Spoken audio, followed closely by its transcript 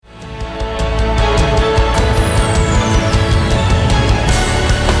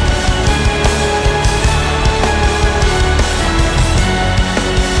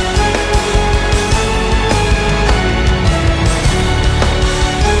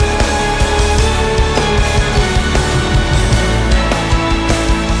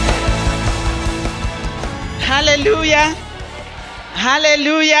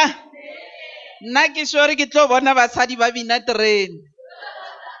Hallelujah. Nna ke sure ke tlo bona basadi ba bina terene.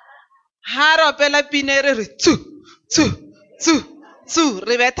 Ha ropela pina e re tsu tsu tsu tsu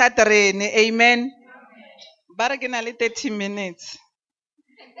re betha terene. Amen. Ba re ke na le 30 minutes.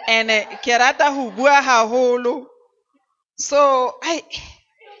 And ke rata ho bua haholo. So I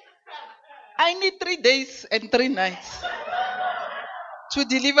need 3 days and 3 nights to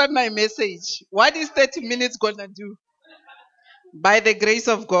deliver my message. What is 30 minutes gonna do? By the grace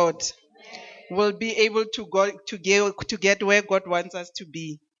of God, we'll be able to go to get where God wants us to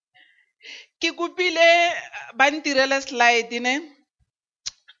be. Ke kopile ba ntirele slide ne.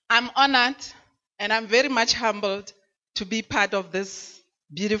 I'm honored and I'm very much humbled to be part of this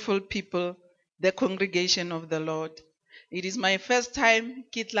beautiful people, the congregation of the Lord. It is my first time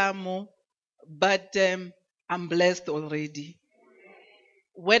kitlamo, but I'm blessed already.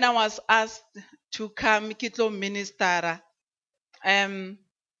 When I was asked to come kitlo minister,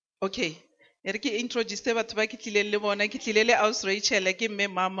 okay, e re ke introduce batho ba ke tlileng le bona, ke tlile le Aus Rachel ke mme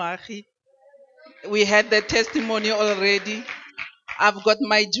Mamagi. We had the testimony already. I've got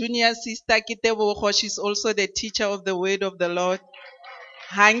my junior sister Kitebogo. She's also the teacher of the word of the Lord.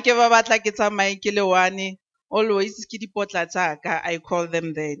 Hanke ba batla ke tsamaye ke le one, always ke dipotla tsaka, I call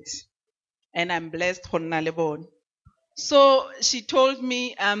them that. And I'm blessed go nna le bona. So she told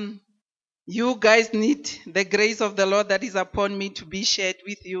me, you guys need the grace of the Lord that is upon me to be shared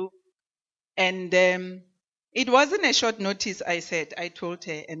with you. And it wasn't a short notice, I told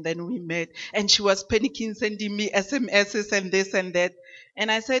her, and then we met. And she was panicking, sending me SMSs and this and that. And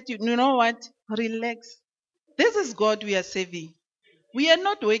I said, you know what? Relax. This is God we are serving. We are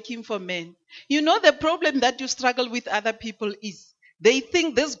not working for men. You know, the problem that you struggle with other people is they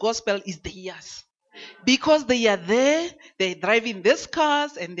think this gospel is theirs. Because they are there, they're driving these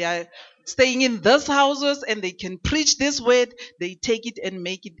cars and they are staying in these houses and they can preach this word, they take it and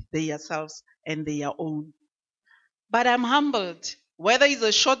make it themselves and their own. But I'm humbled. Whether it's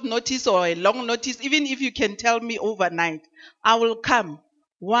a short notice or a long notice, even if you can tell me overnight, I will come.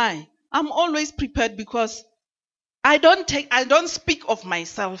 Why? I'm always prepared because I don't speak of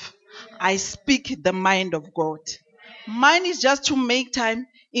myself. I speak the mind of God. Mine is just to make time,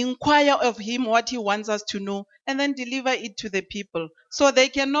 inquire of Him what He wants us to know, and then deliver it to the people. So there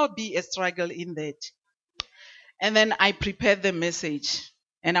cannot be a struggle in that. And then I prepared the message.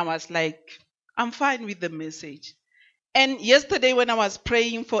 And I was like, I'm fine with the message. And yesterday when I was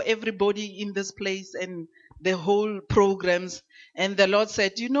praying for everybody in this place and the whole programs, and the Lord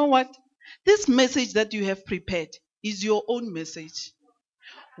said, you know what? This message that you have prepared is your own message.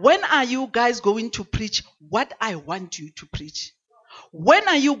 When are you guys going to preach what I want you to preach? When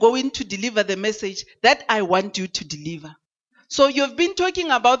are you going to deliver the message that I want you to deliver? So you've been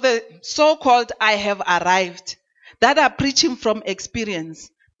talking about the so-called I have arrived that are preaching from experience.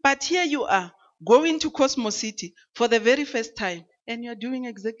 But here you are going to Cosmos City for the very first time and you're doing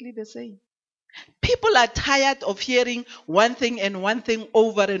exactly the same. People are tired of hearing one thing and one thing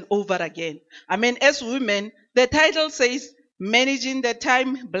over and over again. I mean, as women, the title says managing the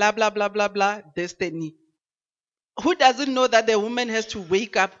time, blah, blah, blah, blah, blah, destiny. Who doesn't know that the woman has to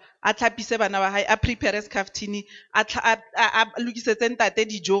wake up, a tlhapise bana ba hae, a prepare skaftini, a lokisetse ntate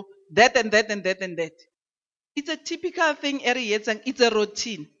dijo, that and that and that and that. It's a typical thing, it's a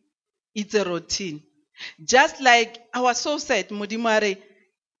routine. It's a routine. Just like I was so sad, Modimare,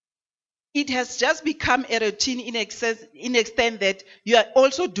 it has just become a routine in extent that you are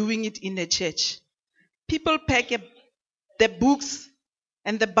also doing it in a church. People pack the books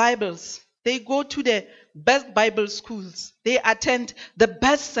and the Bibles. They go to the best Bible schools. They attend the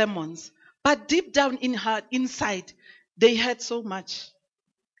best sermons. But deep down inside, they hurt so much.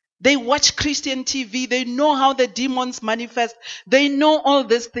 They watch Christian TV. They know how the demons manifest. They know all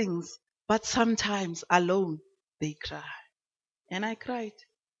these things. But sometimes alone, they cry. And I cried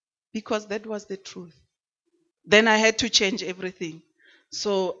because that was the truth. Then I had to change everything.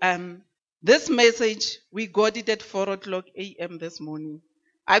 So this message, we got it at 4:00 a.m. this morning.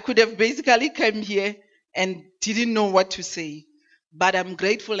 I could have basically come here and didn't know what to say. But I'm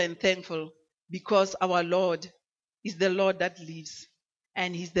grateful and thankful because our Lord is the Lord that lives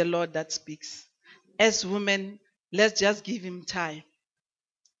and He's the Lord that speaks. As women, let's just give Him time.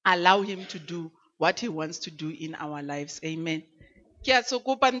 Allow Him to do what He wants to do in our lives. Amen. Kia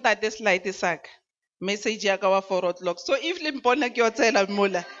sokopa ntate slide saka. Message ya ka wa 4:00. So if le mpona ke o tsela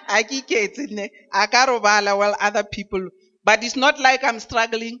mola, a ke iketse ne, a ka robala while other people. But it's not like I'm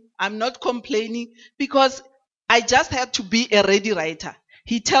struggling. I'm not complaining because I just had to be a ready writer.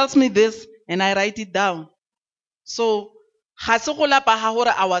 He tells me this and I write it down. So, ha se go lapa ha hore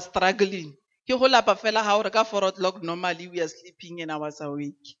I was struggling. Ke Ke go lapa fela ha o re ka 4 o'clock normally we are sleeping and I was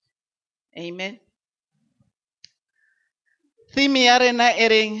awake. Amen. Theme ya rena e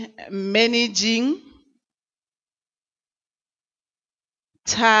reng managing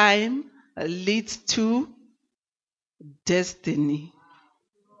time leads to destiny.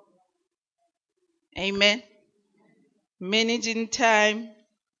 Amen. Managing time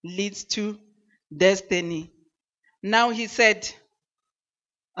leads to destiny. Now he said,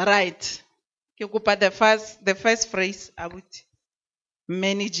 right. Ke kopa the first phrase about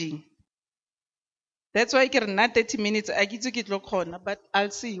managing. That's why I can not 30 minutes. I get to get but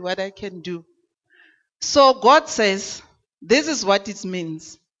I'll see what I can do. So God says, this is what it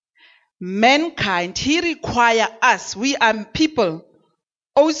means. Mankind, He require us. We are people.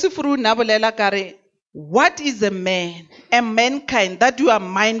 Also through Nabolela Kare, what is a man? A mankind that you are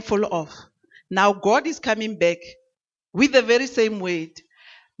mindful of. Now God is coming back with the very same word.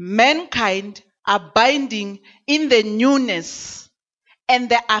 Mankind are binding in the newness and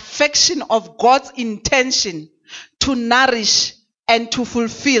the affection of God's intention to nourish and to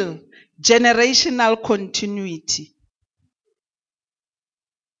fulfill generational continuity.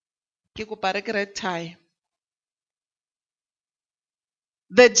 Ke kopa re kry time.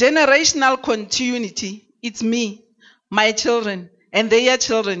 The generational continuity, it's me, my children, and their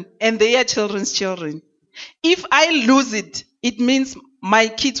children, and their children's children. If I lose it, it means my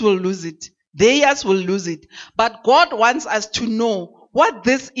kids will lose it. Theirs will lose it. But God wants us to know what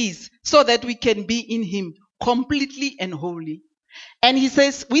this is so that we can be in Him completely and wholly. And He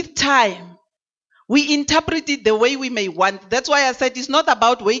says, with time, we interpret it the way we may want. That's why I said it's not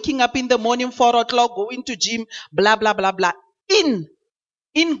about waking up in the morning, 4 o'clock, going to gym, blah, blah, blah, blah. In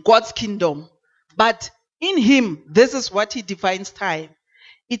God's kingdom. But in Him, this is what He defines time.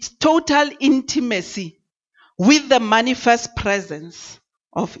 It's total intimacy with the manifest presence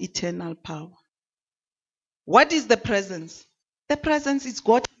of eternal power. What is the presence? The presence is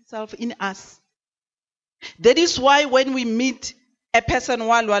God Himself in us. That is why when we meet a person,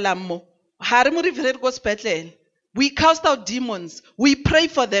 we cast out demons, we pray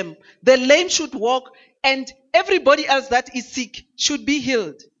for them, the lame should walk, and everybody else that is sick should be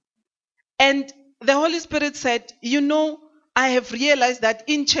healed. And the Holy Spirit said, I have realized that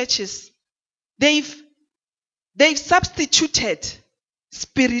in churches, they've substituted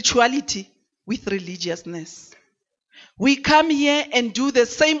spirituality with religiousness. We come here and do the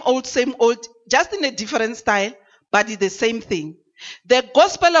same old, just in a different style, but it's the same thing. The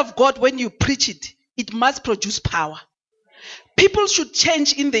gospel of God, when you preach it, it must produce power. People should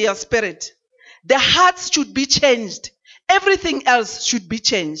change in their spirit. The hearts should be changed. Everything else should be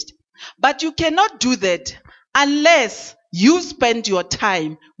changed. But you cannot do that unless you spend your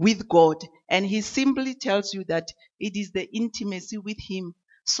time with God. And He simply tells you that it is the intimacy with Him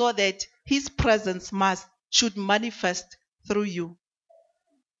so that His presence should manifest through you.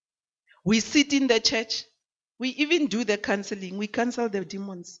 We sit in the church. We even do the counseling. We counsel the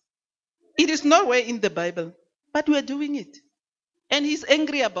demons. It is nowhere in the Bible, but we are doing it. And He's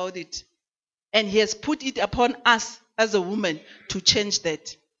angry about it. And He has put it upon us as a woman to change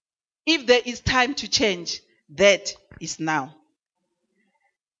that. If there is time to change, that is now.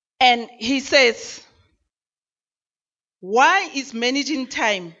 And He says, why is managing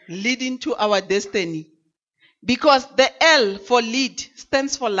time leading to our destiny? Because the L for lead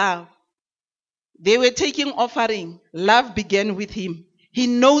stands for love. They were taking offering. Love began with Him. He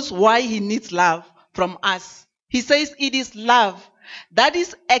knows why He needs love from us. He says it is love that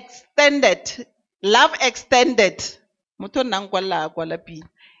is extended. Love extended.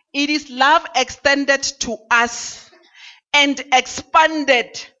 It is love extended to us and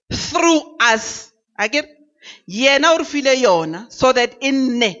expanded through us. Again, yena o file yona so that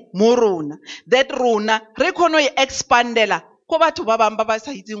in ne mo rona, that rona re kgone go expandela ko batho ba bang ba ba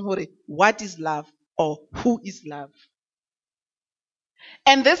sa itseng gore what is love or who is love.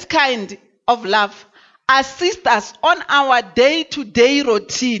 And this kind of love assists us on our day-to-day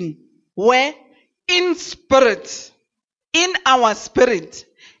routine where in our spirit,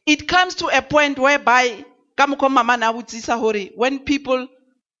 it comes to a point whereby when people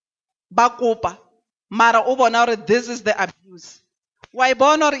bakopa, mara o bona gore this is the abuse. Why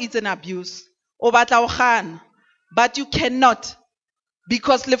bona gore it's an abuse? O batla o gana, but you cannot,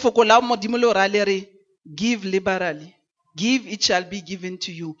 because lefoko la modimo le ora le re give liberally. Give, it shall be given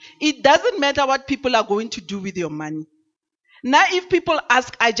to you. It doesn't matter what people are going to do with your money. Now, if people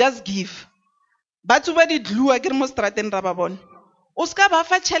ask, I just give. But when it glue, I get most threatened rababon. Oska ba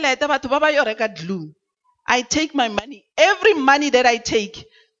fa chelete batho ba ba yo reka glue. I take my money. Every money that I take,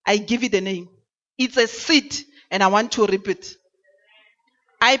 I give it a name. It's a seed, and I want to reap it.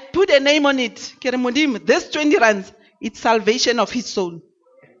 I put a name on it. Ke re, Modimo, this 20 rands, it's salvation of his soul.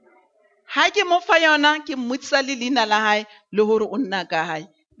 Ha ke mo fa yona, ke mmotsa le leina la hae le hore o nna ka hae.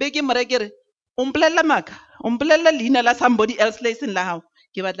 Be ke mo re ke re, o mpolella maka, o mpolella leina la somebody else le seng la hao.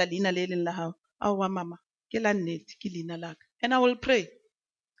 Ke batla leina le leng la hao. Aowa mama, ke la nnete, ke leina la ka. And I will pray.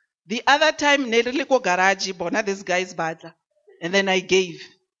 The other time, ne re le ko garage, bona this guy's batla. And then I gave,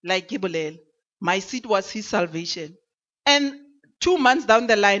 like ke bolele. My seed was his salvation. And 2 months down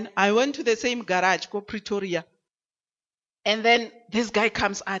the line, I went to the same garage, go Pretoria. And then this guy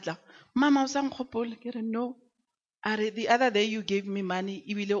comes, Adla. Mama, no. The other day you gave me money,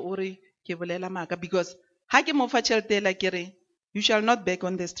 because you shall not beg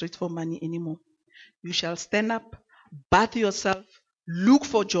on the street for money anymore. You shall stand up, bath yourself, look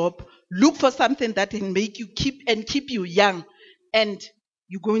for job, look for something that can make you keep you young, and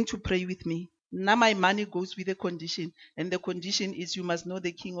you're going to pray with me. Now my money goes with a condition, and the condition is you must know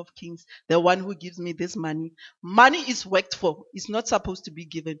the King of Kings, the one who gives me this money. Money is worked for. It's not supposed to be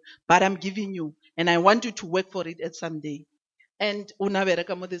given, but I'm giving you, and I want you to work for it at some day. And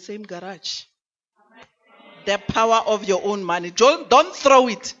unavereka the same garage. The power of your own money. Don't throw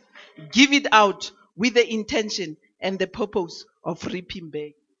it. Give it out with the intention and the purpose of reaping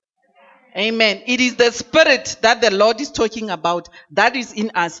back. Amen. It is the spirit that the Lord is talking about that is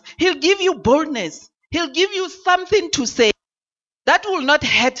in us. He'll give you boldness. He'll give you something to say that will not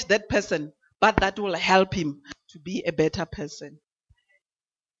hurt that person, but that will help him to be a better person.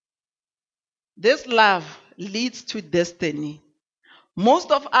 This love leads to destiny.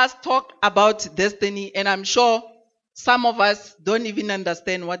 Most of us talk about destiny, and I'm sure some of us don't even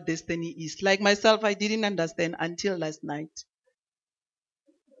understand what destiny is. Like myself, I didn't understand until last night.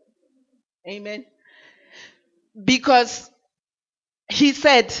 Amen. Because he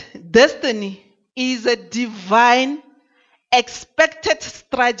said destiny is a divine expected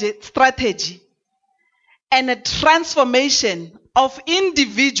strategy and a transformation of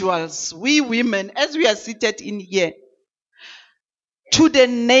individuals, we women, as we are seated in here, to the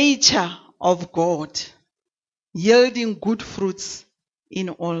nature of God, yielding good fruits in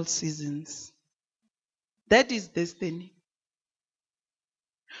all seasons. That is destiny.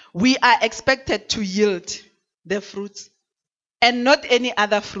 We are expected to yield the fruits, and not any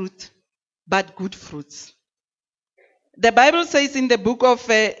other fruit, but good fruits. The Bible says in the book of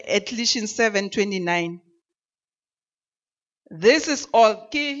Ecclesiastes 7:29, this is all,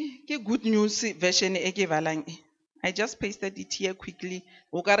 good news version e ke balang e. I just pasted it here quickly.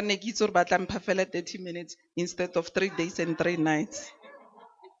 30 minutes instead of 3 days and 3 nights.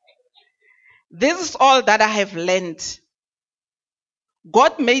 This is all that I have learned.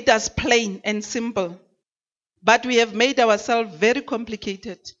 God made us plain and simple, but we have made ourselves very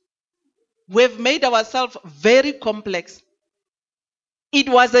complicated. We have made ourselves very complex. It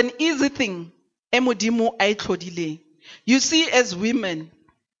was an easy thing. You see, as women,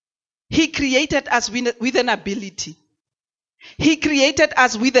 He created us with an ability. He created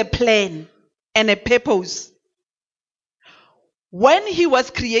us with a plan and a purpose. When He was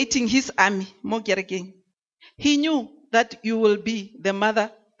creating His army, He knew that you will be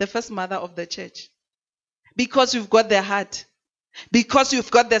the first mother of the church. Because you've got the heart. Because you've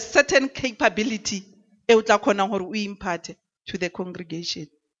got the certain capability to the congregation.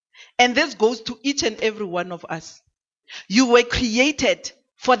 And this goes to each and every one of us. You were created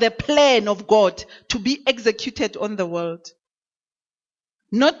for the plan of God to be executed on the world.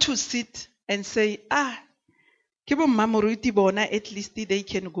 Not to sit and say, at least they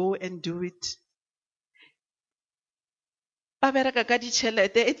can go and do it.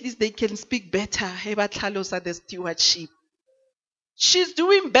 At least they can speak better. The stewardship. She's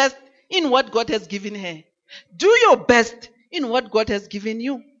doing best in what God has given her. Do your best in what God has given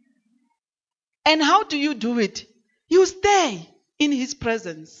you. And how do you do it? You stay in His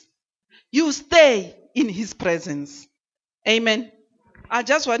presence. You stay in His presence. Amen. I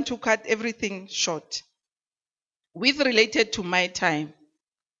just want to cut everything short. With related to my time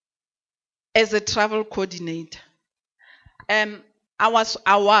as a travel coordinator. I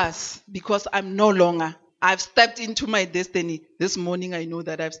was, because I'm no longer. I've stepped into my destiny. This morning I know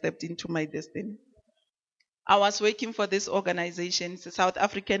that I've stepped into my destiny. I was working for this organization, it's the South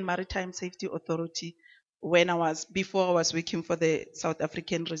African Maritime Safety Authority, before I was working for the South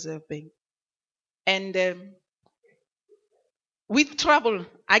African Reserve Bank. And with travel,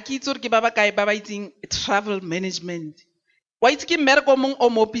 travel management.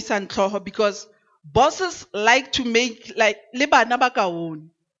 Because bosses like to make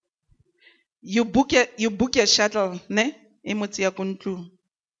you book a shuttle, ne?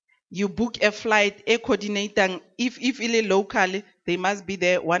 You book a flight, a coordinator, if it's local, they must be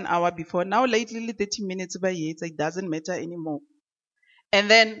there 1 hour before. Now lately 30 minutes by it doesn't matter anymore. And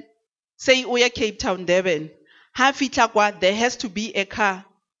then say we are Cape Town, Durban. There has to be a car.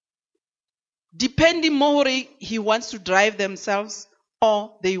 Depending more he wants to drive themselves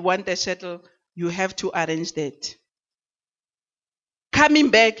or they want a shuttle, you have to arrange that. Coming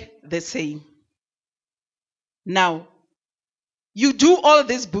back, the same. Now, you do all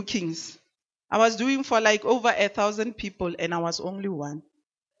these bookings. I was doing for like over 1,000 people and I was only one.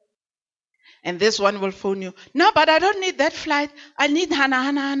 And this one will phone you. No, but I don't need that flight. I need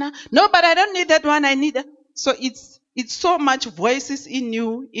Hana. No, but I don't need that one. I need that. So it's so much voices in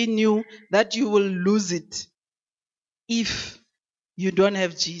you that you will lose it if you don't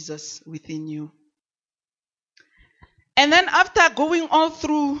have Jesus within you. And then after going all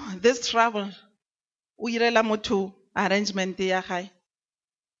through this travel, we moto arrangement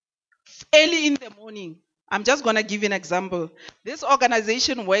early in the morning. I'm just going to give you an example. This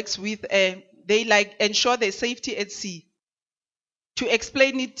organization works with, they like ensure the safety at sea. To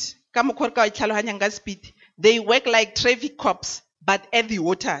explain it, they work like traffic cops, but at the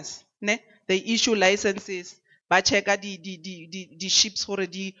waters. They issue licenses, but check the ships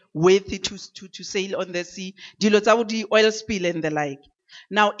already worthy to sail on the sea. The oil spill and the like.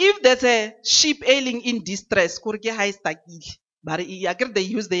 Now, if there's a ship ailing in distress, they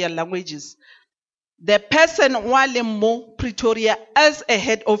use their languages. The person wale mo Pretoria as a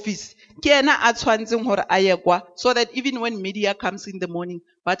head office, so that even when media comes in the morning,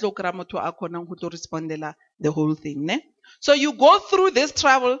 to respond the whole thing. Ne? So you go through this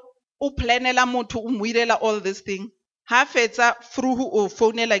travel, all this thing. Half it's through or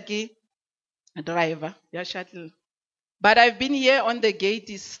phone like a driver, yeah, shuttle. But I've been here on the gate,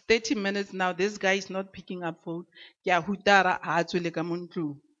 it's 30 minutes now. This guy is not picking up phone. Yeah, hutara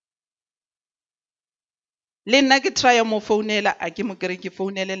haatu le nna ke try mo founela a ke mo kere ke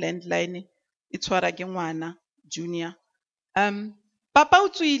founele landline e tshwara ke ngwana junior papa o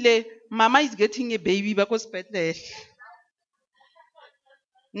tswile, mama is getting a baby ba ko sepetlele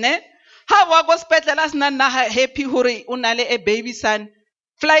ne ha wa go sepetlele a sna nna happy hore o na le a baby son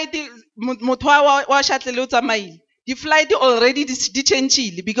flight motho wa shuttle o tsamaile the flight already di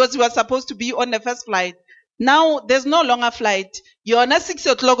changile because we were supposed to be on the first flight. Now there's no longer flight. Yona 6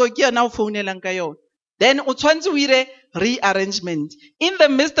 o'clock ke yona o phounelang ka yona. Then o tshwantse o ire rearrangement. In the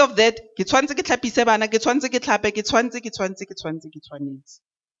midst of that, ke tshwantse ke tlhapise bana, ke tshwantse ke tlhape, ke tshwanetse.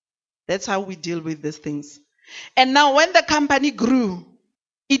 That's how we deal with these things. And now when the company grew,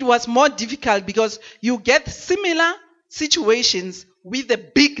 it was more difficult because you get similar situations with a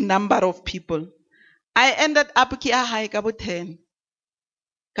big number of people. I ended up ki a high ka bo 10,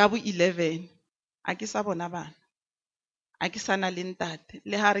 ka bo 11. A ke sa bona bana. A ke sa na le ntate.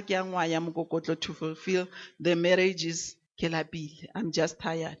 Le ha re ke ya ngwaya mokokotlo to fulfill the marriages ke lapile. I'm just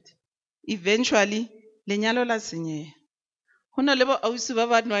tired. Eventually, lenyalo la senyeha. Ho na le bo ausi ba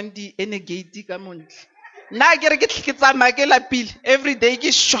ba nwang di enegate ka montle. Na ke re ke tsamaya ke lapile. Every day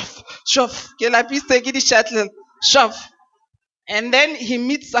ke shof. Ke lapise ke di shuttle. Shof. And then he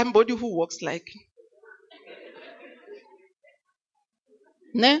meets somebody who walks like.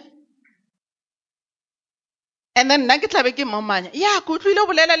 Ne? And then nakitlabe momanya. Yeah, kutlwile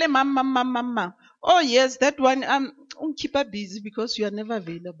bolela le mama. Oh yes, that one keep her busy because you are never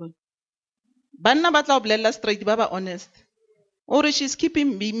available. Banna batla bolela straight baba honest. Or she's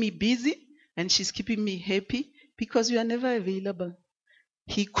keeping me busy and she's keeping me happy because you are never available.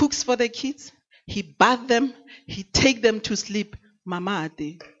 He cooks for the kids, he bath them, he take them to sleep. Mama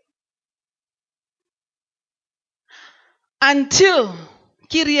ate. Until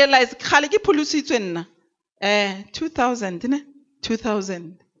he realized khale ke pholusitswe nna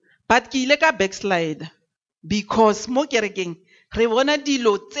 2000 but ke ile ka backslide because mo kerekeng re bona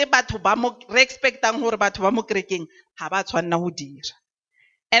dilo tse batho ba mo re expectang hore batho ba mo kerekeng ha ba tshwanna ho dira.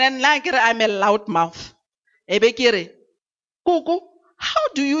 And then like I'm a loud mouth. Ebe kere kuku, how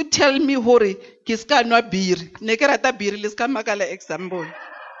do you tell me hore ke ska nwa biri ne ke rata biri le ska makala example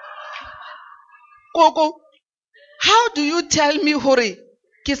kuku, how do you tell me hore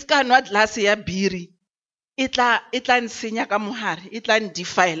ke ska nwa glass ya biri itla nsenya ka mohare itla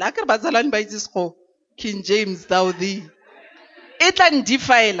ndefile akere bazalwane ba itse King James thou thee itla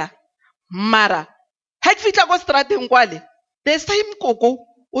ndefile mara ha ke fitla ko strateng kwale the same koko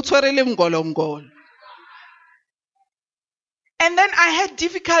o tshwerele ngolongolo. And then I had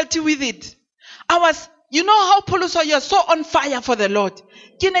difficulty with it. I was, you know how Puluso, you're so on fire for the Lord.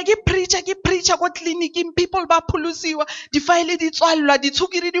 Ke preacher ko clinic people ba pulusiwa di file di tswalwa di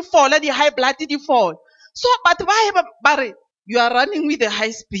tsukiri di fola di high blood di fall. So but why bare you are running with a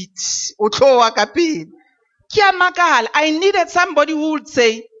high speed. O tlo wa ka pele. I needed somebody who would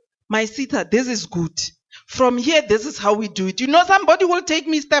say, my sister, this is good. From here, this is how we do it. Somebody will take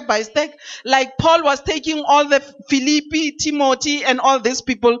me step by step, like Paul was taking all the Philippi, Timothy, and all these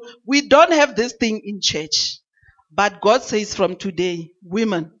people. We don't have this thing in church. But God says from today,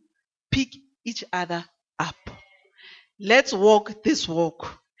 women, pick each other up. Let's walk this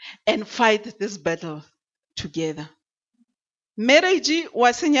walk and fight this battle together. Marriage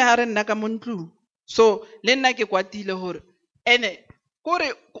was senyahare nna ka mo ntlong. So le nna ke kwatile hore ene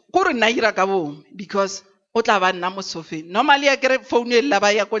kore naira ka bong because o tla ba nna mo sofeng. Normally a kere phone e la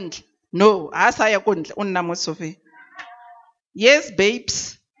ba ya ko ntle. No, ha sa ya ko ntle o nna mo sofeng. Yes,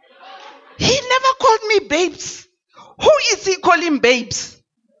 babes. He never called me babes. Who is he calling babes?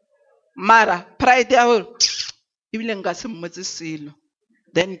 Mara pride ya hore ebile nka se mmotse selo.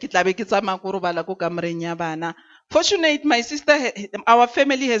 Then ke tla be ke tsamaya ko robala ko kamoreng ya bana. Fortunate, my sister, our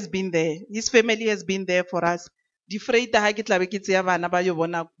family has been there. His family has been there for us. The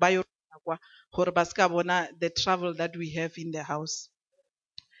travel that we have in the house.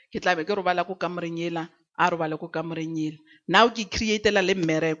 Now he created a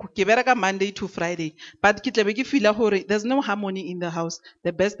miracle. Monday to Friday. But there's no harmony in the house.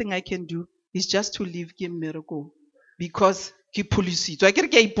 The best thing I can do is just to leave miracle. Because he polusito.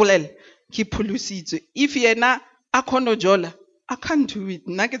 If you're not I can't do it.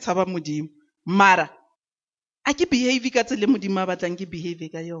 Mara. I keep behaving at the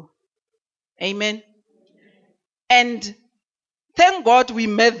behavior. Amen. And thank God we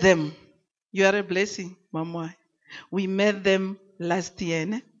met them. You are a blessing, Mama. We met them last year.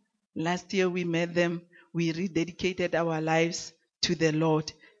 Ne? Last year we met them. We rededicated our lives to the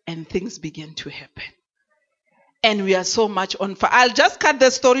Lord and things began to happen. And we are so much on fire. I'll just cut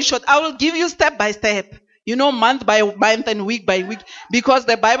the story short. I will give you step by step. Month by month and week by week. Because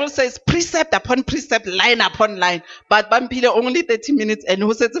the Bible says precept upon precept, line upon line. But Bampile only 30 minutes and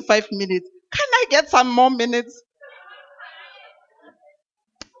who says 5 minutes? Can I get some more minutes?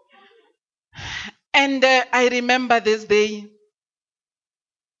 And I remember this day.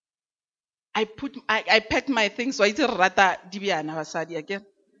 I packed my things. So I did rata dibiana wasadi again.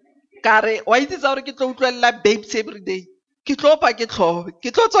 Kare, why is our kitlo babes every day? Kitlo pa kitlo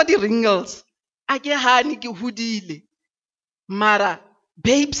tswa di wrinkles. Ake hani ke hudile. Mara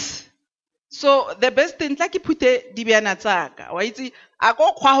babes. So the best thing like pute dibiana tsaka. Why is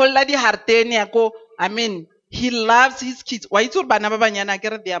ako khwaholla di hartene ako. I mean, he loves his kids. Why is bana ba banyana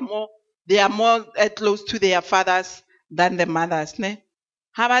kere they are more close to their fathers than the mothers, ne?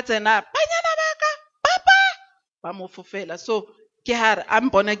 Habatsena banyana baka papa ba mo fofela. So ke har am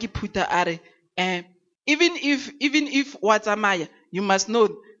bona ke phuta are even if watsamaya, you must know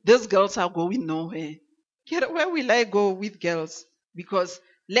these girls are going nowhere. Where will I go with girls? Because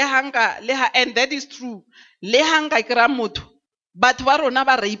and that is true. Lehanga kra motho batho ba rona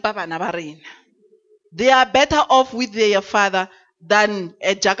ba reipa bana ba rena. They are better off with their father than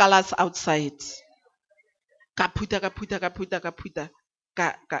a jackalas outside. Kaputa.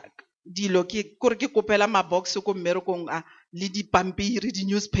 Dilo ke kopela ma box ko mmerekong a le di pampiri di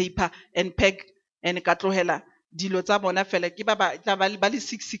newspaper and pack and ka tlohela dilo tsa bona fela ke ba le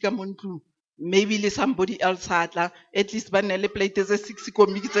 6 ka mo ntlong. Maybe le somebody else atla at least ba nne le plate tse 6 ko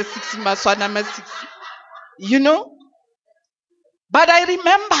miki tse 6 maswana ma 6. But I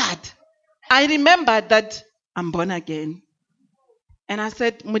remembered that I'm born again. And I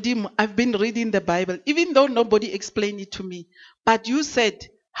said, Mudim, I've been reading the Bible, even though nobody explained it to me. But you said,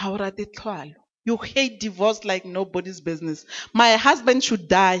 you hate divorce like nobody's business. My husband should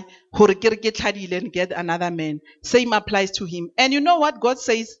die and get another man. Same applies to him. And you know what God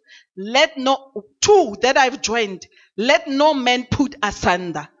says? Two that I've joined, let no man put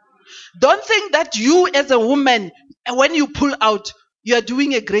asunder. Don't think that you as a woman, when you pull out, you are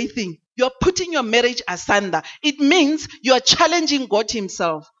doing a great thing. You're putting your marriage asunder. It means you are challenging God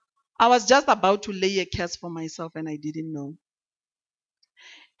himself. I was just about to lay a curse for myself and I didn't know.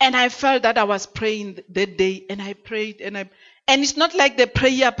 And I felt that I was praying that day and I prayed and it's not like the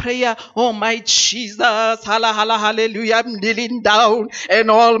prayer, oh my Jesus, hallelujah, I'm kneeling down and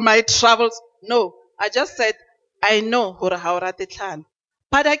all my troubles. No, I just said, I know,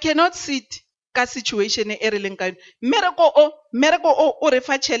 but I cannot sit ka situation e releng ka miracle o re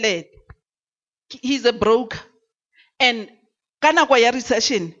fa tšhelete. He's a broker. And kana kwa ya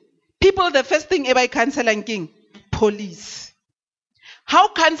recession, people, the first thing ever canceling king, police. How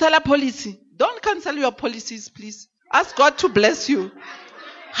cancel a policy? Don't cancel your policies, please. Ask God to bless you.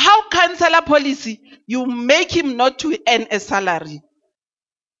 How cancel a policy? You make him not to earn a salary.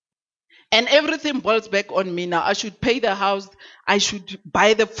 And everything boils back on me now. I should pay the house. I should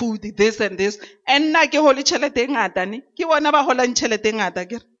buy the food, this and this. And na ke holi tjhelete e ngata ni. Ke bona ba holang tjhelete e ngata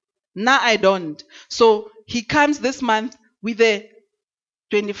ke re. Now I don't. So he comes this month with a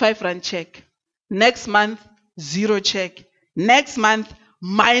 25 rand check. Next month, 0 check. Next month,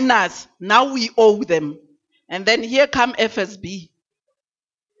 minus. Now we owe them. And then here come FSB.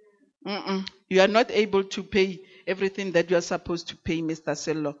 You are not able to pay everything that you are supposed to pay, Mr.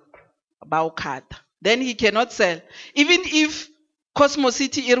 Sello. About card. Then he cannot sell. Even if Cosmo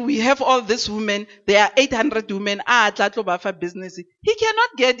City here, we have all these women, there are 800 women, for business. He cannot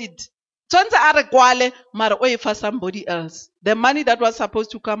get it. For somebody else. The money that was supposed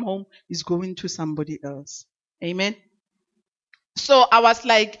to come home is going to somebody else. Amen. So I was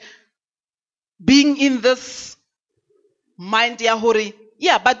like being in this mind,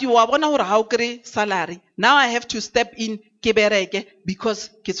 yeah, but you are one how salary. Now I have to step in because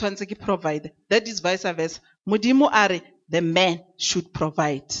ke provide. That is vice versa. Mudimu are the man should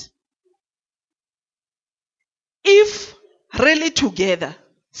provide. If really together,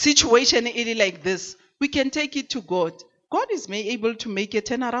 situation is like this, we can take it to God. God is able to make a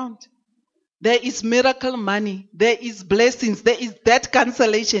turnaround. There is miracle money. There is blessings. There is debt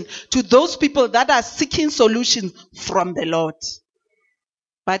cancellation to those people that are seeking solutions from the Lord.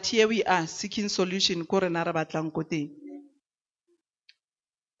 But here we are seeking solution.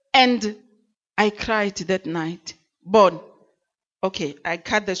 And I cried that night. But, okay, I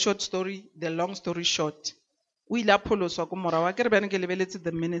cut the long story short. We Apollos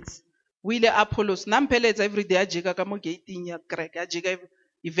the minutes. We Apollos. Nampelet every day jiga kamo gating ya crack.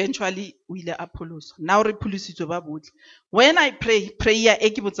 Eventually we Apollos. Now repulisi to babut. When I prayer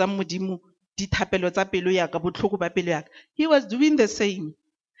ekibuzamudimu ditapelo ya kabutloku babelyak. He was doing the same.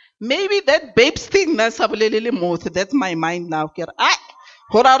 Maybe that babes thing that's my mind now.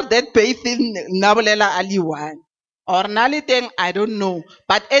 What are that babe thing nabulela ali one? Or thing I don't know.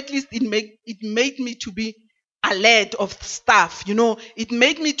 But at least it made me to be alert of stuff. It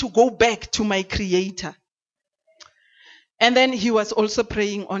made me to go back to my creator. And then he was also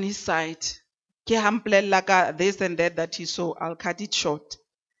praying on his side. This and that he saw. I'll cut it short.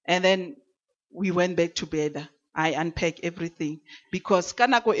 And then we went back together. I unpack everything because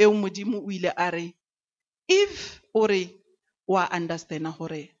kanako e mudimu uile are if ore wa understand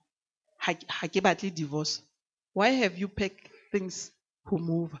hore ha ke batle divorce, why have you packed things to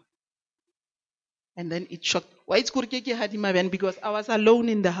move? And then it shocked. Why it's because I was alone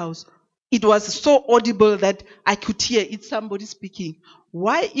in the house. It was so audible that I could hear it's somebody speaking.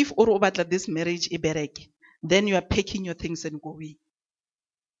 Why if oro batla this marriage iberek, then you are packing your things and going?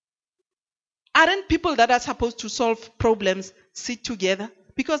 Aren't people that are supposed to solve problems sit together?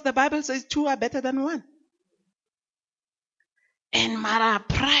 Because the Bible says 2 are better than 1. And Mara,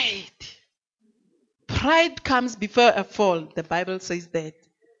 pride comes before a fall. The Bible says that.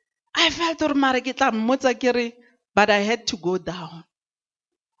 I felt but I had to go down.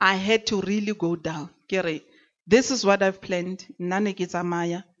 I had to really go down. This is what I've planned.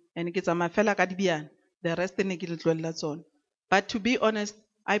 The rest on. But to be honest,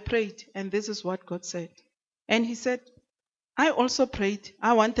 I prayed, and this is what God said. And he said, I also prayed.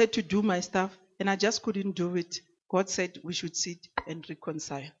 I wanted to do my stuff, and I just couldn't do it. God said we should sit and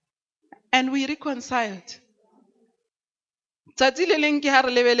reconcile. And we reconciled.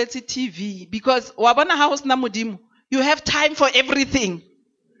 TV, because you have time for everything.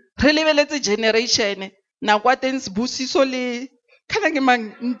 Generation. Now what ends busiso le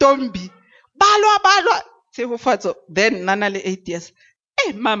ntombi. Balwa. Then nanale 8 years.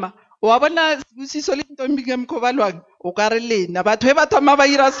 Hey mama, wabona busiso le ntombi ke mkhobalwang o ka re lena batho he batho ma ba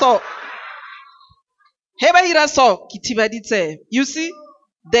ira so. He ba ira so kitibaditse. You see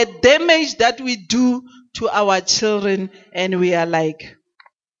the damage that we do to our children, and we are like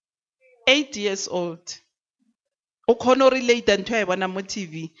 8 years old. O kono relate ntho e bona mo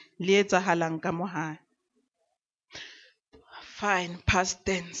TV le etsahalang ka mo hae. Fine, past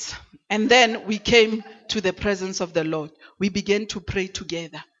tense. And then we came to the presence of the Lord. We began to pray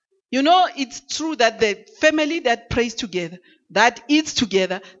together. It's true that the family that prays together, that eats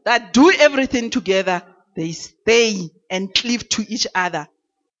together, that do everything together, they stay and cleave to each other.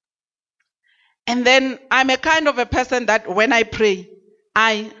 And then I'm a kind of a person that when I pray,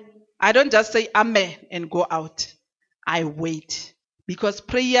 I don't just say amen and go out. I wait. Because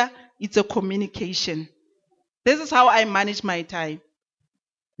prayer, it's a communication. This is how I manage my time.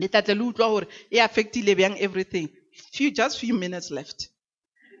 Everything. Just few minutes left.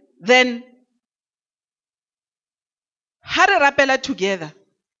 Then, hare rapela together.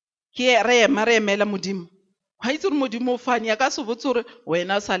 Ke re emela modimo. Ha itse modimo fani ya ka se botse hore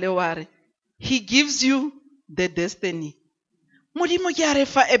wena sa le ware He gives you the destiny. Modimo ke a re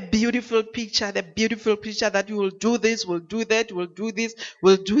fa a beautiful picture, the beautiful picture that you will do this, will do that, will do this,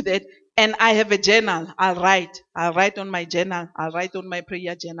 will do that. And I have a journal. I'll write on my journal. I'll write on my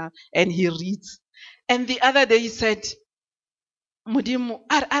prayer journal. And he reads. And the other day he said, Modimo,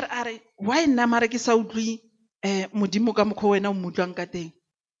 why namara ke sa utlwi Modimo ka mokgwa wena o motlwang ka teng?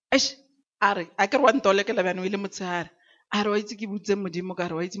 Eish, a ke re wa ntole ke labane o ile motshehare. A re wa itse ke butse Modimo ka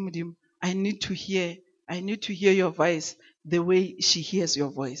re wa itse Modimo, I need to hear your voice the way she hears your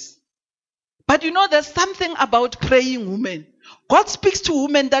voice. But you know, there's something about praying women. God speaks to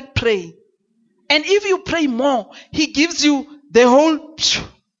women that pray. And if you pray more, He gives you the whole,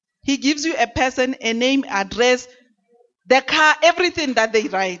 He gives you a person, a name, address, the car, everything that they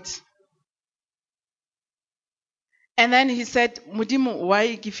write. And then he said, Modimo,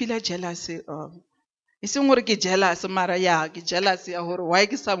 why ke feel jealous? E seng gore ke jealous, mara ya ke jealous ya gore why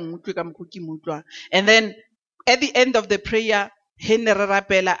ke sa mmutlwe ka mokgwa ke mmutlwa. And then at the end of the prayer, he ne re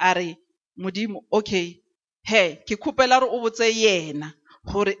rapela a re, Modimo, okay, he ke khopela re o botse yena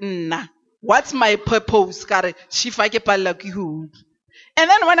gore nna, what's my purpose? Kare shifa ke palla ke hu. And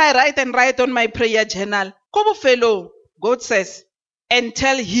then when I write on my prayer journal, ko bofelo, God says, and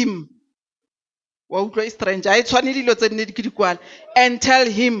tell him, stranger, and tell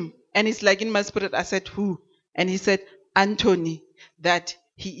him, and it's like in my spirit, I said, who? And he said, Anthony, that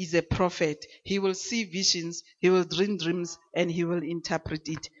he is a prophet. He will see visions, he will dream dreams, and he will interpret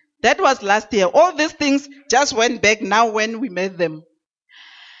it. That was last year. All these things just went back now when we met them.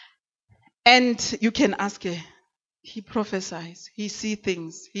 And you can ask her, he prophesies, he sees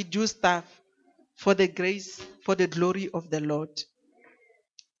things, he do stuff for the grace, for the glory of the Lord.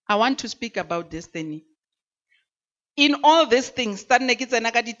 I want to speak about destiny. In all these things, 10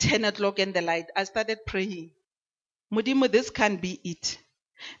 o'clock and the light, I started praying. Modimo, this can't be it.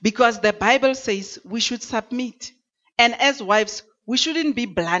 Because the Bible says we should submit. And as wives, we shouldn't be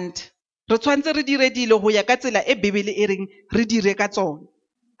blunt. I'm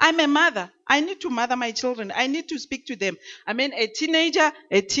a mother. I need to mother my children. I need to speak to them. I mean, a teenager,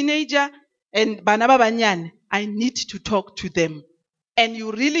 and banaba banyan. I need to talk to them. And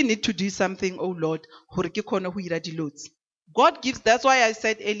you really need to do something, oh Lord. God gives, that's why I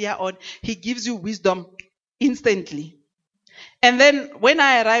said earlier on, He gives you wisdom instantly. And then when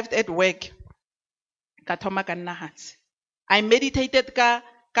I arrived at work, I meditated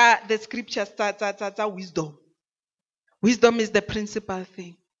the scriptures, wisdom. Wisdom is the principal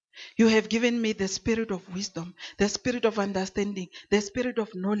thing. You have given me the spirit of wisdom, the spirit of understanding, the spirit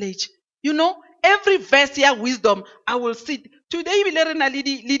of knowledge. You know, every verse here, wisdom, I will sit. Today,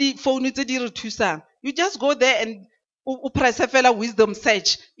 you just go there and press a wisdom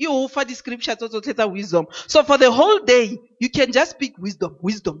search. You offer the scripture to wisdom. So for the whole day, you can just speak wisdom,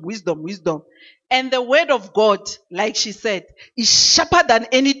 wisdom, wisdom, wisdom. And the word of God, like she said, is sharper than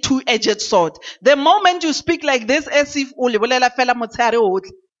any two-edged sword. The moment you speak like this, as if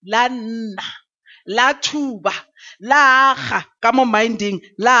la tuba, la aha, kamo minding,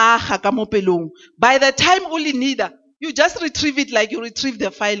 la aha, kamo pelong. By the time only neither, you just retrieve it like you retrieve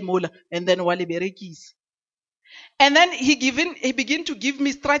the file mola, and then wale berekis. And then he began to give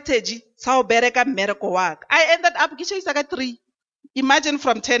me strategy. Sao bereka miracle work. I ended up kisha 3. Imagine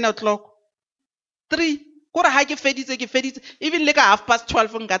from 10 o'clock. 3. Even like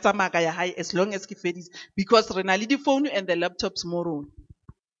 12:30 as long as ke because renali the phone and the laptops more.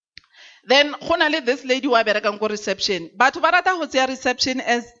 Then this lady wa bereka go reception. But barata ho tseya reception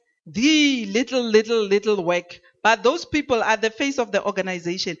as the little work. But those people are the face of the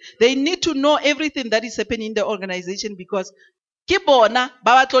organization. They need to know everything that is happening in the organization because ke bona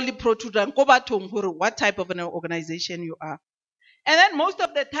ba batloli protrude ko bathong hore what type of an organization you are. And then most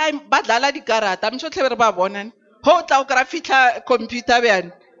of the time badlala dikarata. I'm sure tlebe ba bona ho tla o kra fitla computer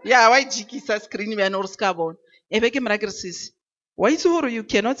bean. Yeah, why jikisa screen bean or ska bona. Ebe ke mra ke sis. Why is it you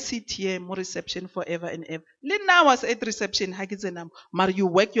cannot sit here more reception forever and ever? Now was at reception, mar you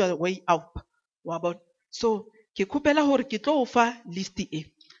work your way up. So, ke kupela hore ke tlo ofa list e.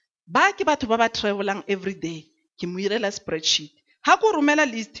 Ba ke batho ba ba travelang every day. Ke mo irela spreadsheet. Ha ko romela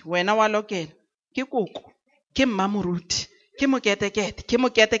list wena wa lokela. Ke koko, ke mmamoruti, ke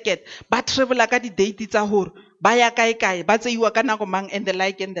moketekete, ba travela ka di date tsa hore ba ya kae, ba tseiwa ka nako mang and the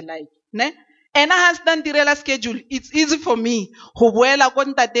like. Ne? And I have done the schedule. It's easy for me. You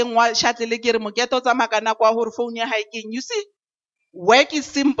see, work is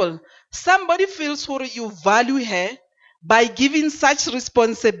simple. Somebody feels for you value her by giving such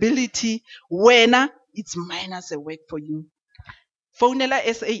responsibility when it's minus a work for you. Phonela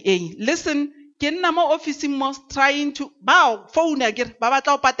SAA. Listen, ke nna mo office mo trying to ba phone akere ba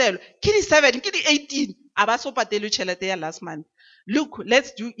batla o patelo ke di 7 ke di 18 a ba so patelo tšhelete ya last month. Look,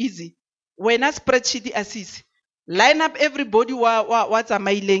 let's do easy. When a spreadsheet assist, line up everybody what's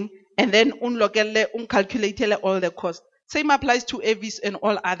amaileng, and then calculate all the costs. Same applies to Avis and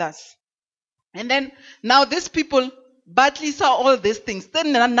all others. And then now these people batlisa all these things.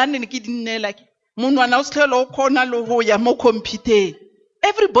 Then like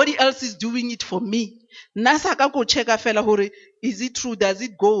everybody else is doing it for me. Nasa ka go check fela hore is it true, does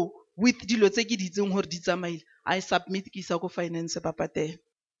it go with dilo tse ke di itseng hore di tsamaile. I submit ke isa go finance papa te.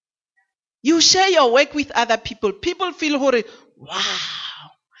 You share your work with other people. People feel hore wow,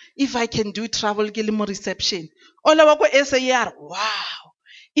 if I can do travel ke le mo reception. Ola wa go SAR, wow.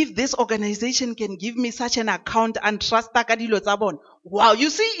 If this organization can give me such an account and trust ka dilo tsa bona. Wow, you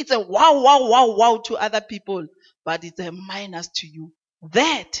see, it's a wow to other people, but it's a minus to you.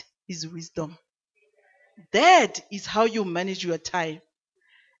 That is wisdom. That is how you manage your time.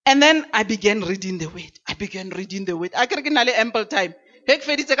 And then I began reading the word. I can ample time.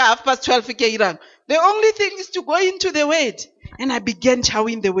 12:30. The only thing is to go into the word. And I began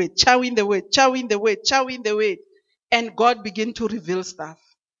chowing the word. And God began to reveal stuff.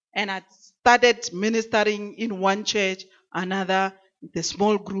 And I started ministering in one church, another, the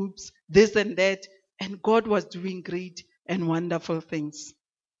small groups, this and that. And God was doing great and wonderful things.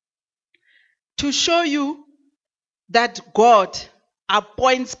 To show you that God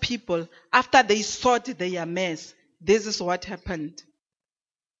appoints people after they sort their mess, this is what happened.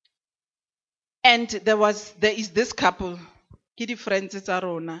 And there is this couple, Kidi Francis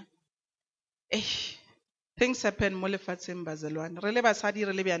Arona. Things happen mo lefatsheng bazalwane. Re le basadi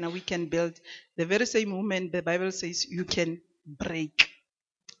re le bjana, we can build. The very same moment the Bible says you can break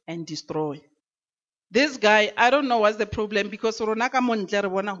and destroy. This guy, I don't know what's the problem, because rona ka mo ntle re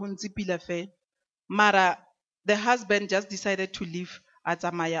bona ho ntse pila fe. Mara the husband just decided to leave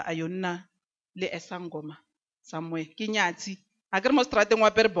atsamaya ayonna le esangoma somewhere. Ke nyatsi a ke re mo strateng wa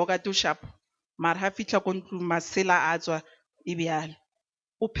pere boka to sharp. Mara ha fitla ko ntlu masela a tswa e bjale.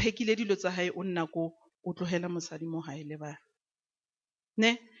 O phekile dilo tsa hae o nna ko o tlohela mosadi mo hae le ba.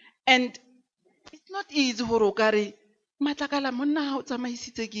 Ne? And it's not easy hore o kare matlakala monna ha o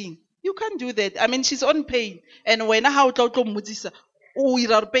tsamaisitse keng. You can't do that. I mean, she's on pain, and when ha o tla o tlo mmotsisa o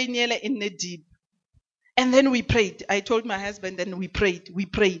ira pain yele in the deep. And then we prayed. I told my husband, and we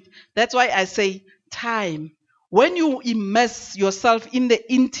prayed. That's why I say time. When you immerse yourself in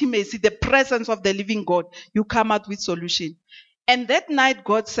the intimacy, the presence of the living God, you come out with solution. And that night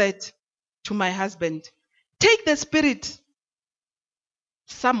God said to my husband, take the spirit,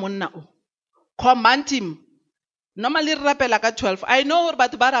 command him. Normally rapela ka 12. I know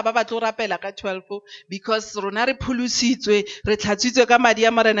but ba ba tlo rapela ka 12 because rona re phulusitswe re tlhatsitswe ka madi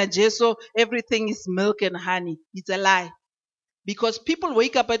a marena Jesu, everything is milk and honey. It's a lie. Because people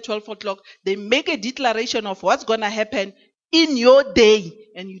wake up at 12 o'clock, they make a declaration of what's going to happen in your day,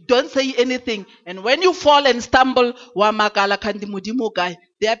 and you don't say anything. And when you fall and stumble,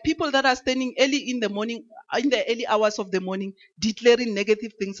 there are people that are standing early in the morning, in the early hours of the morning, declaring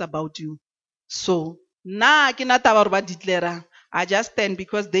negative things about you. So, I just stand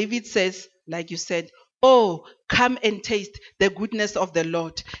because David says, like you said, oh, come and taste the goodness of the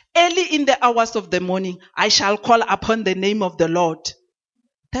Lord. Early in the hours of the morning, I shall call upon the name of the Lord.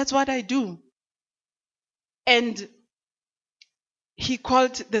 That's what I do. And he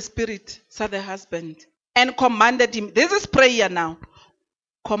called the spirit, so the husband, and commanded him. This is prayer now.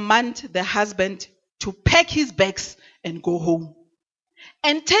 Command the husband to pack his bags and go home.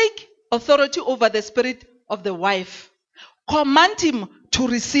 And take authority over the spirit of the wife. Command him to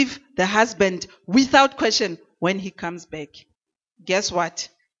receive the husband without question when he comes back. Guess what?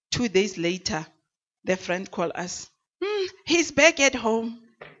 2 days later, the friend called us. He's back at home.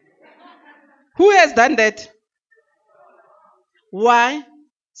 Who has done that? Why?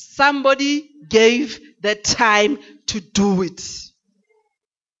 Somebody gave the time to do it.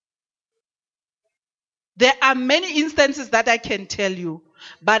 There are many instances that I can tell you,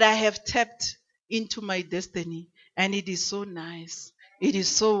 but I have tapped into my destiny, and it is so nice. It is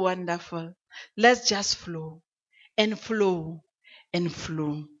so wonderful. Let's just flow and flow and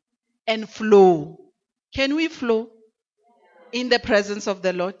flow and flow. Can we flow in the presence of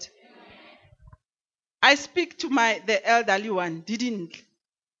the Lord? I speak to the elderly one. Didn't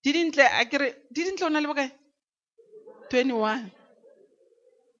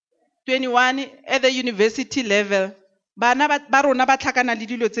 21 at the university level.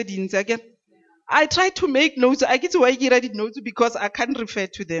 I try to make notes. I get to write notes because I can't refer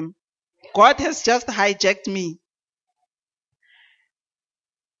to them. God has just hijacked me.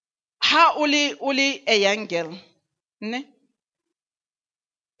 Ha oli a young girl, ne?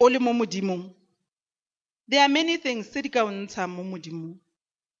 Oli mo modimong. There are many things tse di ka o ntshang mo modimong.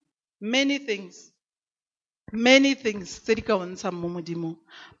 Many things. Many things tse di ka o ntshang mo modimong.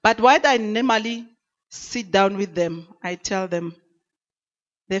 But what I normally sit down with them, I tell them,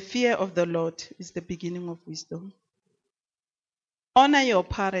 the fear of the Lord is the beginning of wisdom. Honor your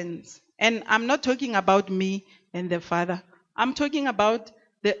parents. And I'm not talking about me and the father. I'm talking about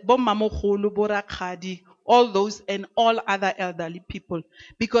the bomamogolo, borakadi, all those and all other elderly people.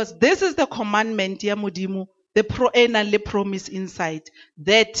 Because this is the commandment, ya Modimo, the promise inside,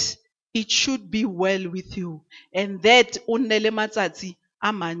 that it should be well with you. And that unnele matsatsi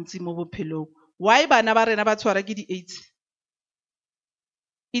a mantsi mo bophelong. Why bana ba rena ba tshwara ke di-AIDS?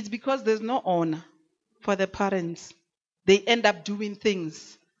 It's because there's no honor for the parents. They end up doing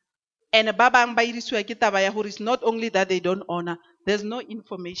things. And babang ba irisiwa ke taba ya hore it's not only that they don't honor, there's no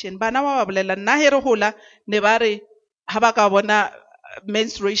information. Bana ba ba bolela nna he re hola ne ba re ha ba ka bona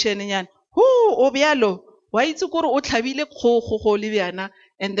menstruation nyana. Hu o bjalo wa itse gore o tlhabile kgogo le bjana,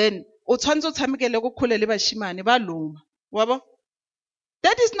 and then o tshwantse o tshamekele go kgole le bashimane ba loma. Wa bo?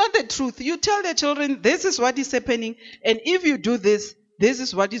 That is not the truth. You tell the children this is what is happening, and if you do this, this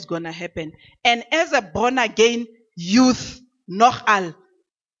is what is going to happen. And as a born again youth, nochal,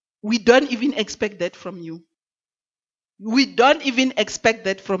 we don't even expect that from you. We don't even expect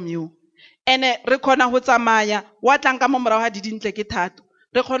that from you. And re khona ho tsamaya wa tlang ka mo morao ha di dintle ke thato.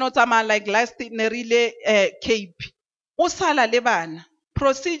 Re khona ho tsamaya like last ne re ile Cape. O sala le bana.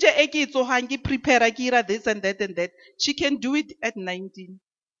 Procedure e ke tsogang ke prepare ke ira this and that and that. She can do it at 19.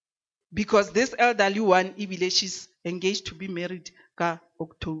 Because this elderly one, ibile, she's engaged to be married ka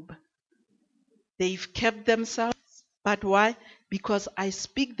October. They've kept themselves. But why? Because I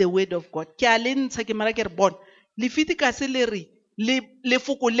speak the word of God. I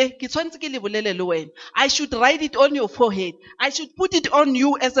should write it on your forehead. I should put it on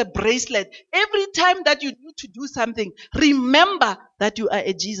you as a bracelet. Every time that you need to do something, remember that you are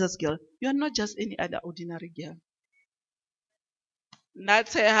a Jesus girl. You are not just any other ordinary girl.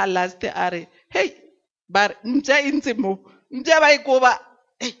 That's her last are. Hey, but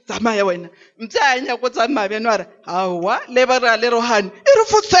hey, tsamaya wena. Ntse a nya go tsamaya bjana wa re, aowa, le ba ra le rohane, e re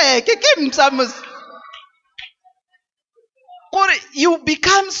fotseke ke ntsa mos. You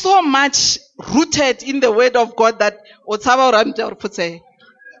become so much rooted in the word of God that o tshaba hore ntse re fotseke.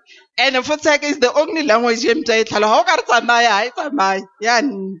 And fotseke is the only language e ntse e tlhalo. Ha o ka re tsamaya, ha e tsamaye. Ya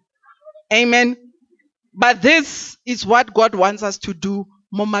nna. Amen. But this is what God wants us to do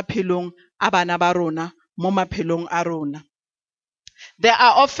mo maphelong a bana ba rona, mo maphelong a rona. They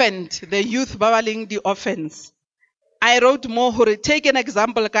are orphaned, the youth babaling the orphans. I wrote more, take an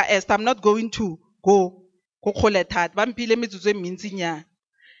example ka Esther. I'm not going to go. Esther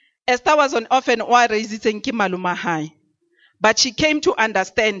was an orphan who raised in Kimaluma. But she came to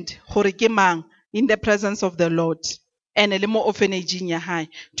understand in the presence of the Lord. And a little orphanage in high.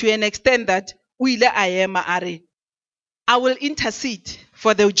 To an extent that I will intercede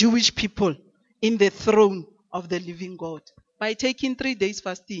for the Jewish people in the throne of the living God. By taking 3 days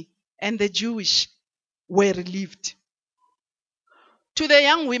fasting, and the Jewish were relieved. To the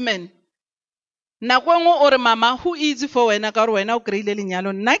young women, nakwango ore mama, who is for wena ka re wena o kreile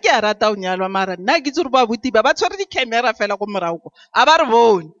lenyalo, nna ke a rata o nyalwa mara nna ke tse re ba buti ba tshwere di camera fela go morao go a ba re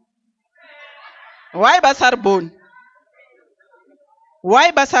bone. Why ba sa re bone?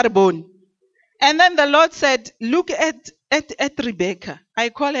 Why ba sa re bone? And then the Lord said, look at Rebecca. I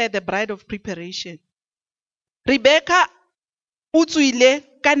call her the bride of preparation. Rebecca utswile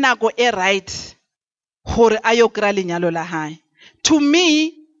ka nako e right gore ayo kra lenyalo la hae. To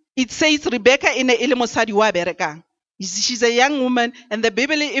me, it says Rebecca ine ile mosadi wa berekang. She's a young woman, and the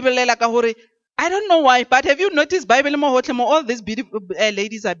Bible e bolela ka gore, I don't know why, but have you noticed Bible mo hotle mo all these beautiful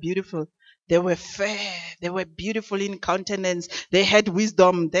ladies are beautiful. They were fair, they were beautiful in countenance, they had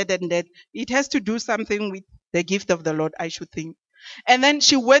wisdom, that and that. It has to do something with the gift of the Lord, I should think. And then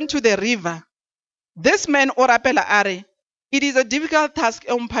she went to the river. This man orapela are, it is a difficult task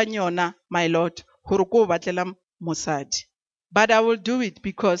my Lord, but I will do it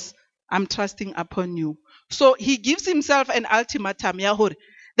because I'm trusting upon you. So he gives himself an ultimatum.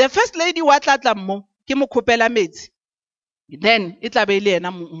 The first lady wa tlatla mo ke mo khopela metsi. Then it tla be le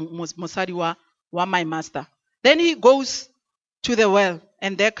ena mosadi wa my master. Then he goes to the well,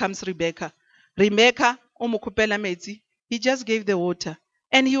 and there comes Rebecca. Rebecca o mo khopela metsi. He just gave the water.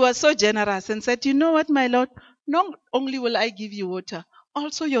 And he was so generous and said, you know what, my Lord? Not only will I give you water,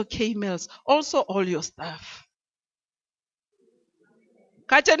 also your camels, also all your stuff.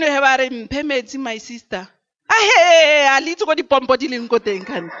 Katenu hebare mphe metsi, my sister. Ah, hey, a little go di pompo di leng ko teng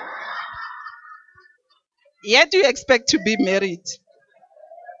kan. Yet you expect to be married.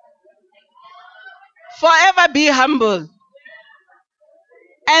 Forever be humble.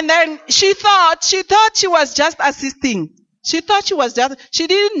 And then she thought she was just assisting. She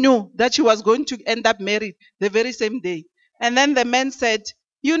didn't know that she was going to end up married the very same day. And then the man said,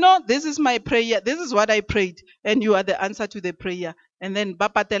 this is my prayer. This is what I prayed. And you are the answer to the prayer. And then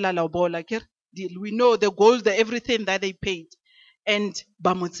Bapatela Labola, we know the gold, the everything that they paid. And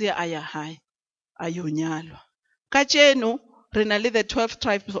Bamutse Ayahai, Ayonyalo. Kacheno, Renali, the 12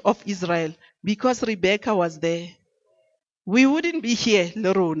 tribes of Israel, because Rebecca was there. We wouldn't be here,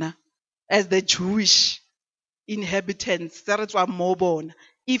 Lerona, as the Jewish inhabitants,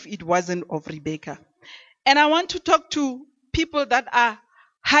 if it wasn't of Rebecca. And I want to talk to people that are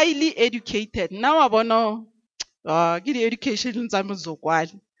highly educated. Now I want to get education in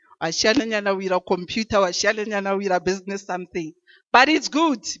Zamuzokwan. Washalanyana with a computer, washalanyana with a business something. But it's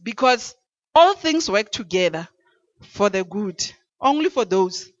good because all things work together for the good, only for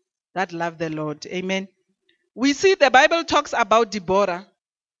those that love the Lord. Amen. We see the Bible talks about Deborah,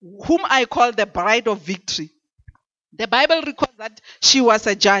 whom I call the bride of victory. The Bible records that she was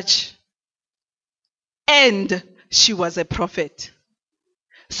a judge and she was a prophet.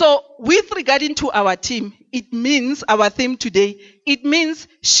 So with regarding to our team, it means our theme today, it means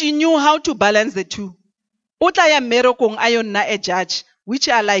she knew how to balance the two. Utlaya merokong ayon na a judge, which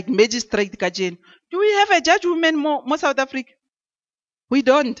are like magistrate kajen. Do we have a judge woman more South Africa? We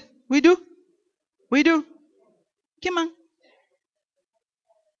don't. We do. We do. Kimang.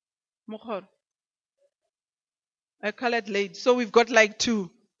 Mokhor. A colored lady. So we've got like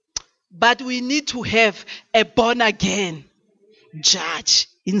two. But we need to have a born again judge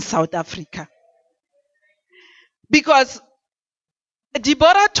in South Africa. Because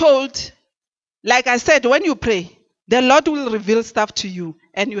Deborah told, like I said, when you pray, the Lord will reveal stuff to you.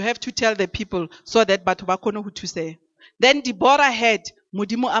 And you have to tell the people so that Batu know who to say. Then Deborah had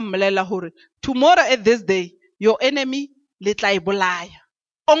Mudimu Amlela Hore. Tomorrow at this day, your enemy little bolaya.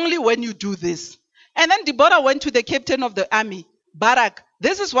 Only when you do this. And then Deborah went to the captain of the army, Barak.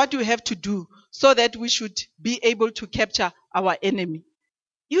 This is what you have to do so that we should be able to capture our enemy.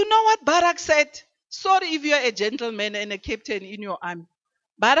 You know what Barak said? Sorry if you are a gentleman and a captain in your army.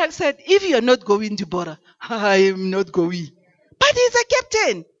 Barak said, if you are not going, Deborah, I am not going. But he's a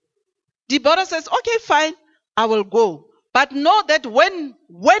captain. Deborah says, okay, fine, I will go. But know that when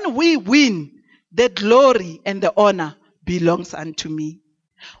we win, the glory and the honor belongs unto me.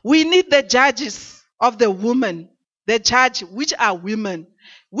 We need the judges of the women, the judge, which are women,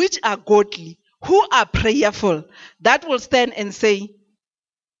 which are godly, who are prayerful, that will stand and say,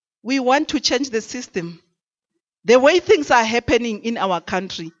 we want to change the system. The way things are happening in our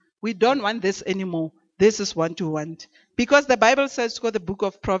country, we don't want this anymore. This is what we want. Because the Bible says, go the book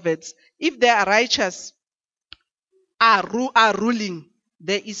of Proverbs, if they are righteous, are ruling,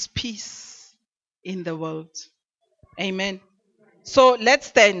 there is peace in the world. Amen. So let's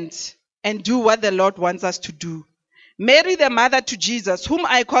stand and do what the Lord wants us to do. Mary, the mother to Jesus, whom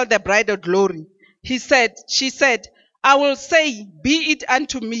I call the bride of glory, she said, I will say, be it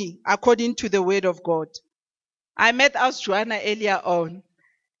unto me according to the word of God. I met us Joanna earlier on.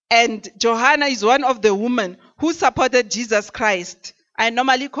 And Johanna is one of the women who supported Jesus Christ. I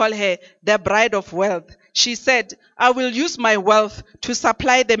normally call her the bride of wealth. She said, I will use my wealth to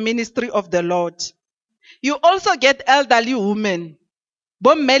supply the ministry of the Lord. You also get elderly women.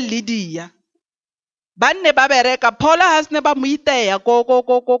 Bomme Lydia. Banne babereka. Paula has never muiteya ko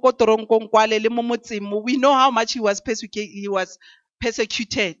toronkong kwale le mo motseng. We know how much he was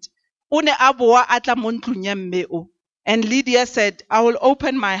persecuted. Une aboa atla mo ntlong ya mme o. And Lydia said, I will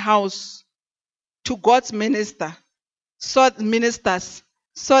open my house to God's ministers, so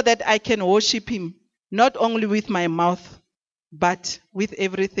that I can worship him, not only with my mouth, but with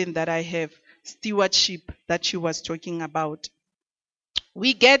everything that I have. Stewardship that she was talking about.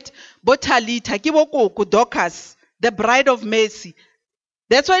 We get Botalita, Kiboko, Dorcas, the bride of mercy.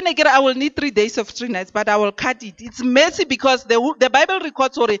 That's why I will need 3 days of 3 nights, but I will cut it. It's mercy because the Bible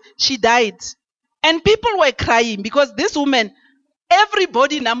records, she died. And people were crying because this woman,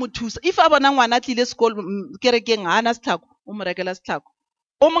 everybody namutusa. If abanangwana tlile school kerekeng hana stlhako, o mo rekela stlhako.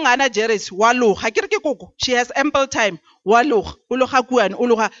 O mongana Jeres waloga kereke koko. She has ample time. Waloga, o loga kuane, o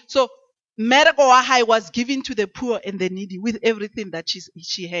loga. So miracle wa high was given to the poor and the needy with everything that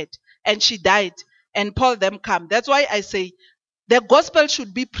she had. And she died. And Paul them come. That's why I say the gospel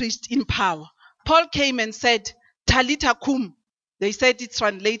should be preached in power. Paul came and said, Talita cum. They said it's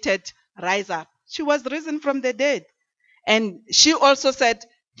translated, rise up. She was risen from the dead. And she also said,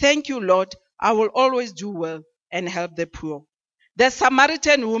 thank you, Lord. I will always do well and help the poor. The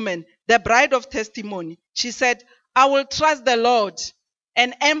Samaritan woman, the bride of testimony. She said, I will trust the Lord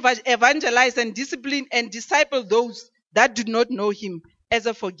and evangelize and discipline and disciple those that do not know him as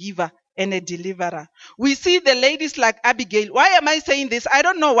a forgiver and a deliverer. We see the ladies like Abigail. Why am I saying this? I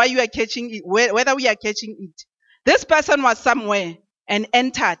don't know why you are catching it, whether we are catching it. This person was somewhere and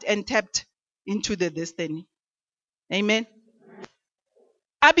entered and tapped into the destiny. Amen.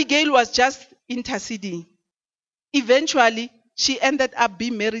 Abigail was just interceding. Eventually, she ended up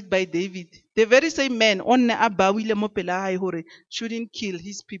being married by David. The very same man shouldn't kill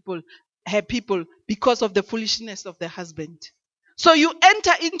his people, her people, because of the foolishness of the husband. So you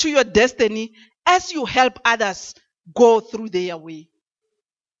enter into your destiny as you help others go through their way.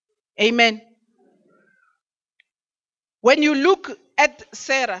 Amen. When you look at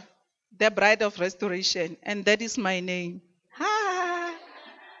Sarah, the bride of restoration, and that is my name.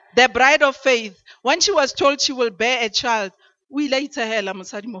 The bride of faith, when she was told she will bear a child, we later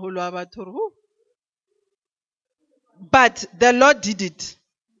but the Lord did it.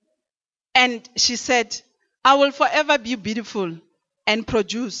 And she said, I will forever be beautiful and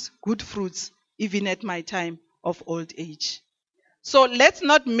produce good fruits, even at my time of old age. So let's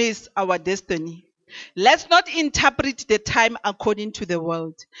not miss our destiny. Let's not interpret the time according to the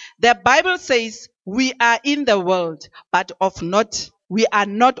world. The Bible says we are in the world, but we are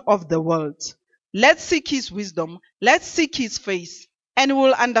not of the world. Let's seek his wisdom. Let's seek his face, and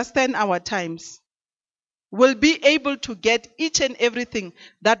we'll understand our times. We'll be able to get each and everything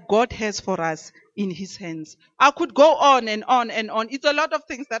that God has for us in his hands. I could go on and on and on. It's a lot of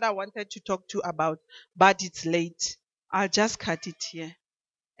things that I wanted to talk to about, but it's late. I'll just cut it here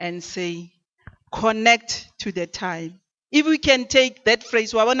and say, connect to the time. If we can take that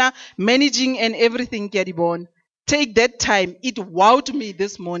phrase, Wawana, managing and everything, Keribon, take that time. It wowed me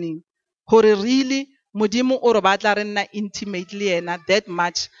this morning. Hore really, Modimo orobatla renna intimately and that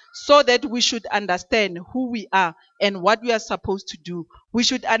much, so that we should understand who we are and what we are supposed to do. We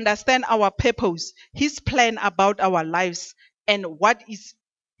should understand our purpose, his plan about our lives, and what is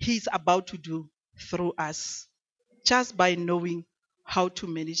he's about to do through us. Just by knowing how to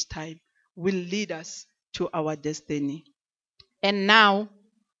manage time will lead us to our destiny. And now,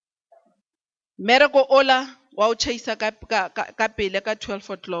 Merego Ola, wow, chaisa ka pele ka 12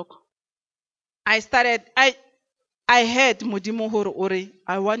 o'clock. I heard Modimo Ore,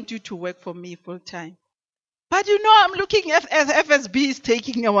 I want you to work for me full time. But you know, I'm looking at FSB is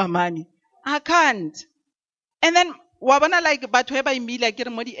taking our money. I can't. And then, wabana like, but whoever me like,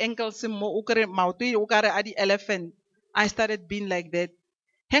 get modi ankles, mo ukare mautu, ukare adi elephant. I started being like that.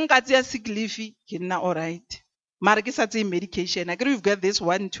 Henkatsia sick leafy, you're all right. Margisati medication. I agree we've got this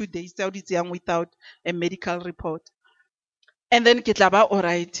 1-2 days without a medical report. And then Kitlaba, all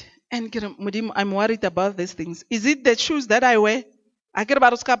right. And I'm worried about these things. Is it the shoes that I wear? I get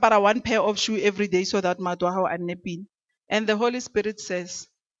about one pair of shoes every day so that madwaho and nepin. And the Holy Spirit says,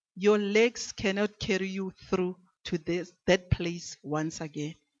 your legs cannot carry you through to that place once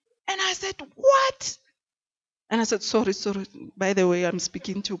again. And I said, what? And I said, sorry. By the way, I'm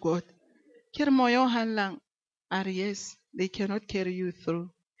speaking to God. Yes, they cannot carry you through.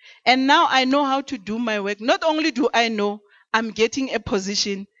 And now I know how to do my work. Not only do I know, I'm getting a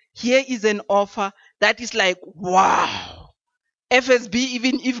position. Here is an offer that is like, wow. FSB,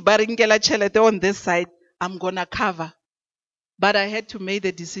 even if Baringela Chelete on this side, I'm going to cover. But I had to make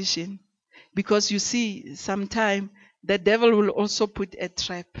the decision. Because you see, sometimes the devil will also put a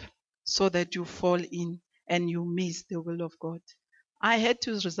trap so that you fall in and you miss the will of God. I had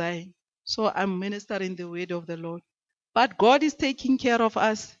to resign. So I'm ministering the word of the Lord. But God is taking care of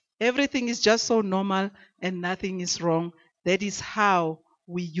us. Everything is just so normal and nothing is wrong. That is how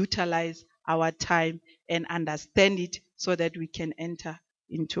we utilize our time and understand it so that we can enter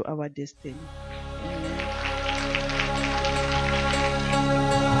into our destiny.